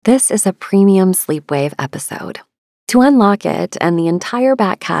This is a premium Sleepwave episode. To unlock it and the entire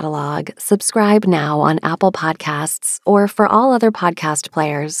back catalog, subscribe now on Apple Podcasts, or for all other podcast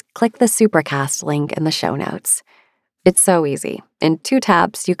players, click the Supercast link in the show notes. It's so easy. In 2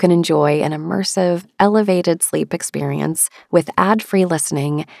 taps, you can enjoy an immersive, elevated sleep experience with ad-free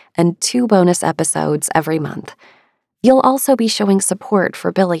listening and 2 bonus episodes every month. You'll also be showing support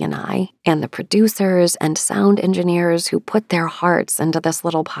for Billy and I, and the producers and sound engineers who put their hearts into this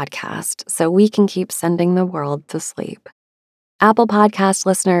little podcast so we can keep sending the world to sleep. Apple Podcast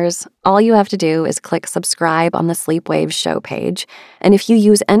listeners, all you have to do is click subscribe on the Sleepwave show page, and if you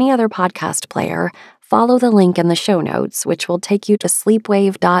use any other podcast player, follow the link in the show notes, which will take you to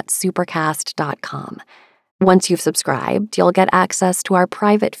sleepwave.supercast.com. Once you've subscribed, you'll get access to our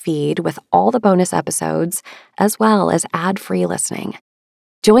private feed with all the bonus episodes, as well as ad-free listening.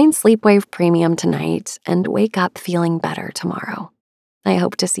 Join Sleepwave Premium tonight and wake up feeling better tomorrow. I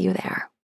hope to see you there.